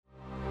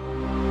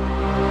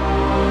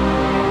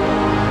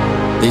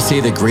They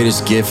say the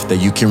greatest gift that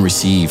you can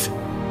receive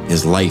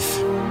is life.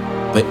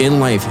 But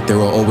in life, there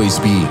will always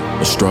be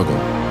a struggle.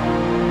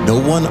 No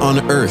one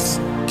on earth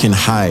can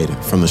hide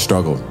from the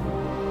struggle.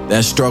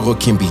 That struggle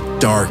can be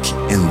dark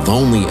and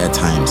lonely at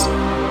times,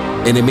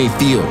 and it may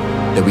feel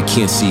that we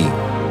can't see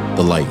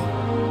the light.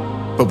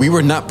 But we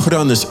were not put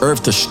on this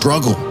earth to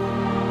struggle.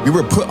 We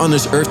were put on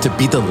this earth to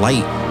be the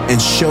light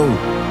and show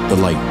the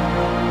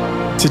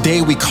light.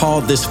 Today, we call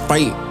this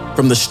fight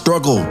from the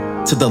struggle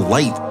to the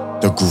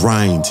light, the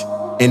grind.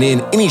 And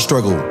in any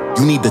struggle,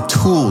 you need the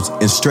tools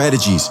and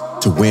strategies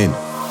to win.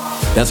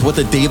 That's what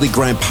the Daily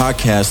Grind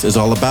podcast is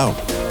all about.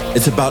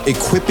 It's about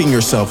equipping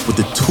yourself with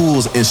the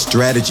tools and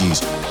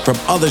strategies from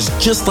others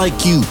just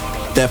like you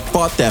that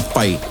fought that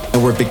fight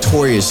and were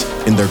victorious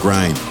in their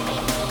grind.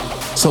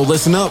 So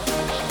listen up.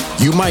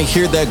 You might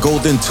hear that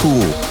golden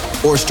tool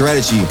or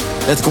strategy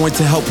that's going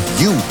to help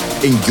you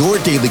in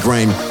your daily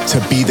grind to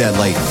be that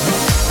light.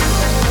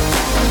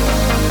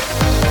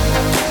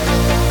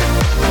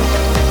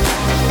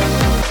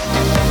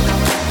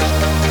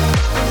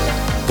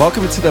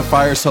 Welcome to the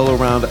Fire Solo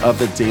round of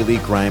the Daily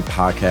Grind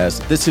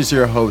podcast. This is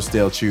your host,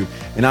 Dale Chu,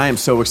 and I am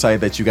so excited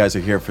that you guys are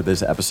here for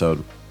this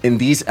episode. In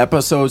these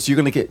episodes, you're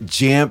going to get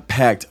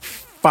jam-packed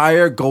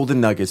fire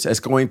golden nuggets that's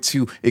going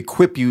to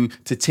equip you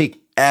to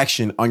take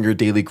action on your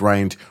daily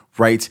grind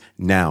right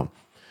now.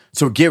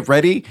 So get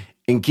ready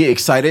and get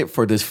excited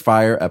for this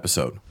fire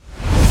episode.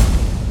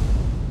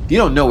 You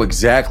don't know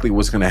exactly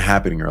what's going to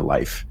happen in your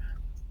life,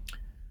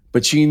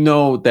 but you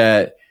know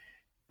that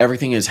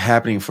everything is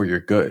happening for your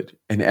good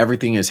and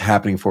everything is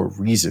happening for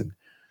a reason.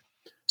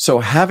 So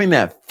having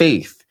that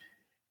faith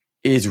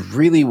is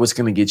really what's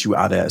going to get you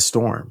out of that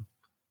storm.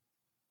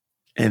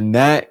 And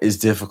that is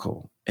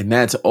difficult. And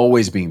that's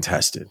always being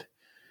tested.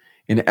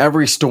 In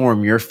every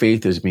storm, your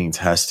faith is being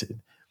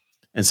tested.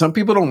 And some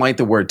people don't like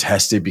the word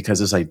tested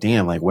because it's like,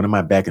 damn, like, what am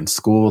I back in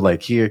school?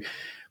 Like here,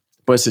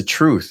 but it's the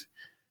truth,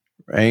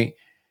 right?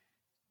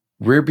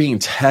 We're being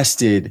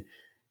tested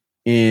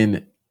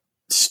in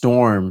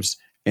storms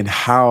and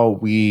how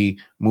we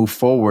move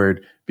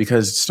forward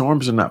because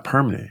storms are not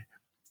permanent.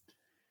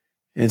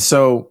 And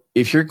so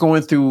if you're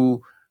going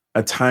through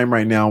a time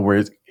right now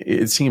where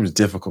it seems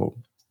difficult,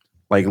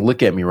 like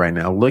look at me right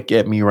now,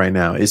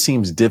 it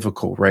seems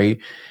difficult, right?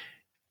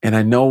 And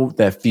I know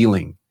that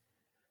feeling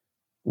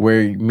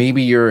where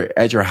maybe you're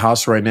at your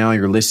house right now,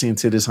 you're listening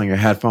to this on your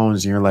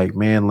headphones and you're like,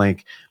 man,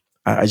 like,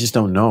 I just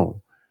don't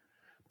know.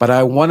 But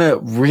I want to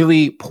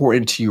really pour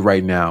into you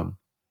right now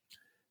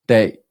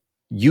that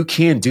you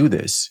can do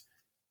this.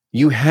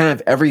 You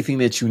have everything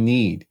that you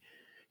need.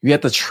 You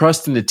have to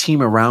trust in the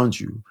team around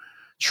you.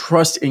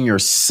 Trust in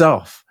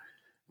yourself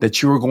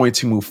that you are going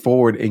to move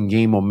forward and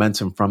gain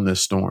momentum from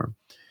this storm.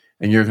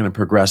 And you're going to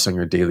progress on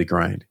your daily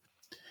grind.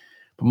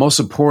 But most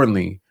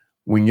importantly,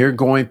 when you're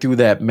going through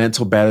that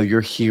mental battle,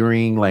 you're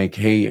hearing like,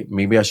 hey,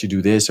 maybe I should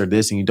do this or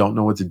this, and you don't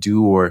know what to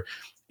do, or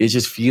it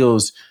just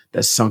feels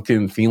that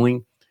sunken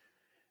feeling.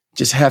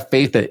 Just have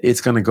faith that it's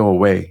going to go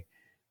away.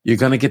 You're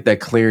going to get that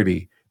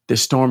clarity.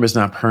 This storm is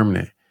not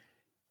permanent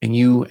and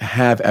you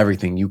have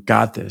everything. You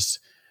got this.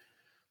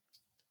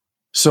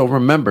 So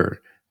remember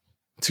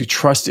to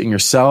trust in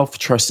yourself,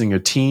 trust in your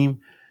team,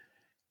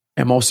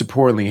 and most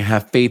importantly,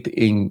 have faith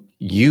in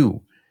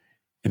you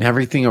and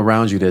everything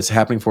around you that's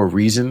happening for a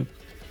reason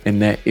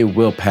and that it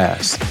will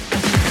pass.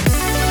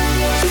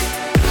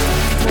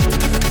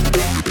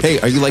 Hey,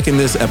 are you liking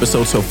this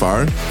episode so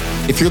far?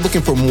 If you're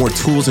looking for more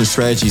tools and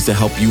strategies to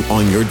help you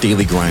on your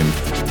daily grind,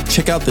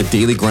 check out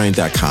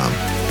thedailygrind.com.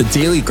 The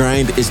Daily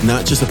Grind is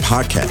not just a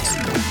podcast.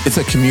 It's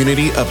a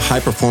community of high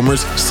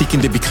performers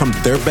seeking to become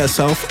their best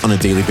self on a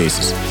daily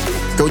basis.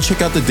 Go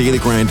check out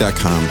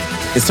thedailygrind.com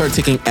and start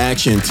taking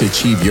action to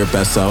achieve your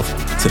best self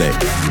today.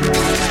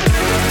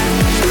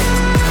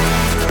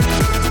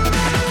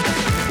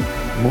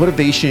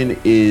 Motivation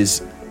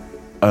is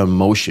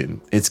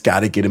emotion. It's got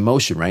to get in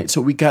motion, right?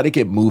 So we got to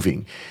get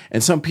moving.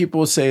 And some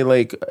people say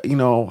like,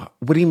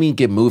 what do you mean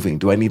get moving?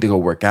 Do I need to go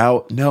work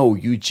out? No,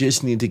 you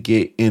just need to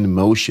get in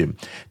motion.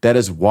 That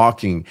is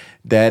walking.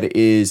 That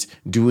is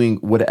doing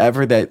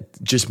whatever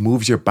that just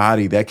moves your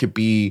body. That could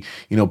be,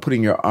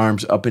 putting your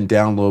arms up and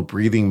down, little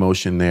breathing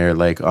motion there,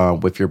 like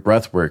with your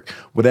breath work.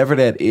 Whatever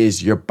that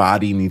is, your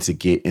body needs to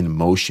get in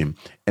motion.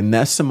 And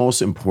that's the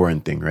most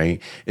important thing, right?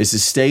 Is to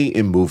stay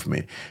in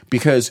movement.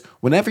 Because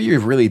whenever you're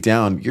really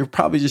down, you're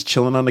probably just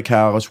chilling on the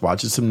couch,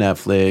 watching some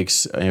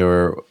Netflix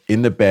or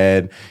in the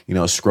bed,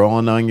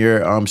 scrolling on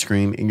your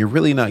screen, and you're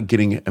really not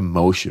getting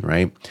emotion,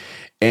 right?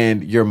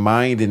 And your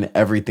mind and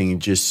everything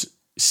just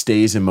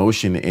stays in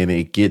motion and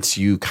it gets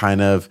you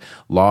kind of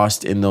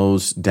lost in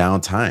those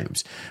down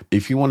times.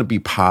 If you want to be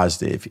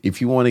positive,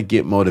 if you want to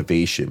get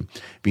motivation,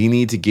 but you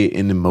need to get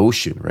in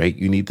motion, right?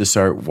 You need to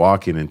start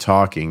walking and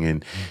talking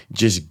and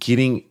just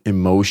getting in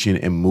motion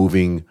and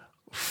moving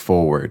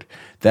forward.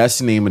 That's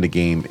the name of the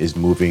game, is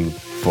moving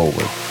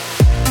forward.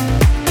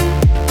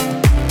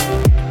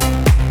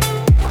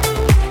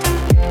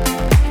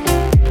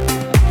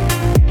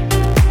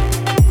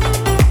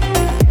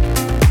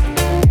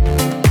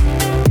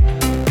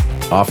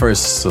 Offer a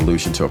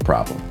solution to a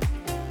problem.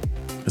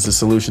 It's a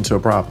solution to a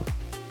problem.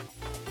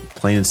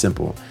 Plain and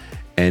simple.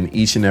 And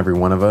each and every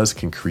one of us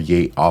can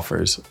create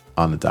offers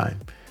on the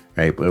dime,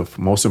 right? But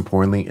most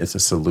importantly, it's a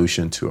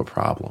solution to a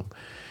problem,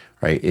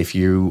 right? If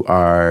you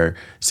are,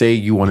 say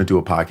you want to do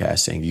a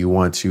podcasting, you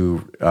want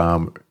to,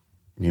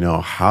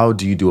 how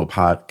do you do a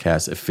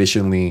podcast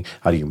efficiently?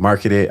 How do you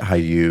market it? How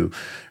do you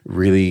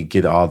really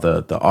get all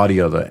the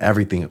audio, the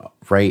everything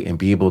right, and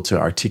be able to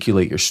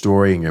articulate your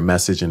story and your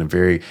message in a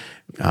very,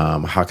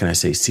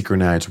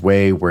 synchronized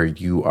way where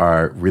you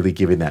are really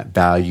giving that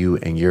value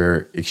and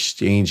you're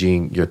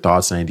exchanging your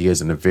thoughts and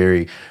ideas in a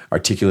very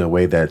articulate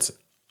way that's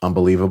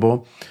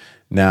unbelievable.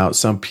 Now,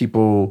 some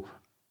people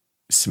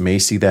may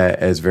see that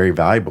as very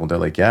valuable. They're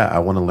like, yeah, I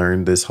want to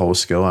learn this whole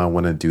skill. I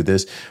want to do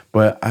this,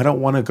 but I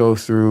don't want to go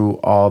through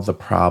all the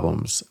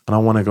problems. I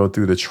don't want to go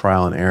through the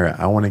trial and error.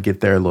 I want to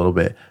get there a little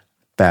bit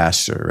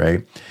faster,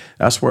 right?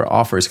 That's where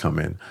offers come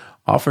in.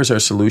 Offers are a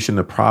solution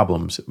to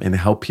problems and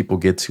help people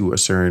get to a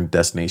certain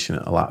destination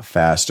a lot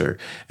faster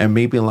and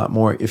maybe a lot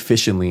more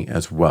efficiently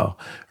as well,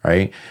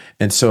 right?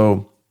 And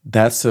so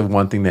that's the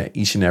one thing that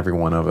each and every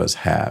one of us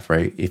have,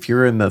 right? If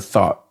you're in the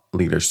thought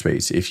leader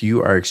space, if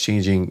you are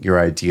exchanging your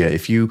idea,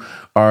 if you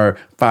are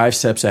 5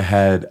 steps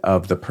ahead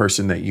of the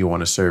person that you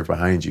want to serve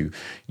behind you,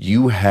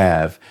 you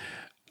have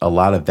a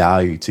lot of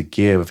value to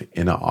give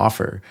in an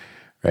offer,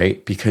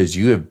 right? Because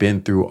you have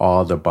been through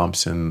all the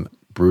bumps and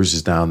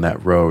bruises down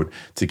that road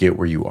to get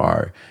where you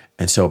are.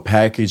 And so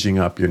packaging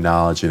up your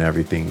knowledge and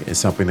everything is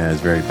something that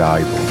is very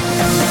valuable.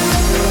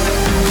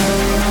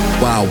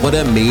 Wow, what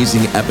an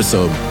amazing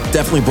episode.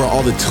 Definitely brought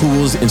all the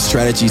tools and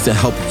strategies to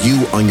help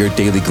you on your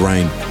daily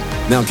grind.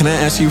 Now, can I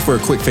ask you for a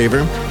quick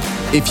favor?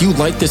 If you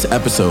like this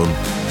episode,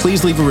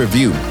 please leave a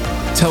review.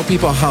 Tell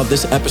people how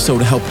this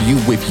episode helped you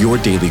with your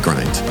daily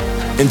grind.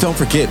 And don't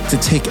forget to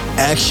take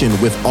action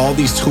with all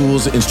these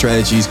tools and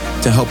strategies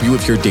to help you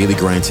with your daily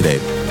grind today.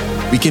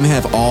 We can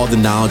have all the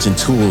knowledge and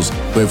tools,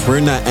 but if we're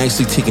not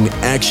actually taking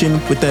action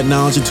with that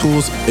knowledge and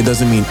tools, it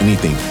doesn't mean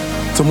anything.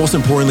 So most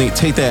importantly,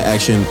 take that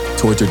action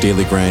towards your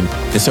daily grind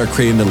and start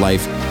creating the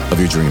life of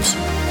your dreams.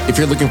 If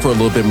you're looking for a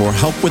little bit more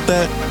help with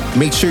that,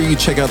 make sure you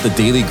check out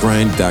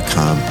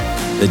thedailygrind.com,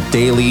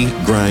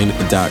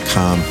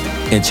 thedailygrind.com,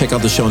 and check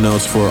out the show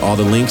notes for all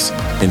the links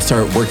and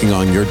start working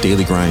on your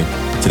daily grind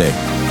today.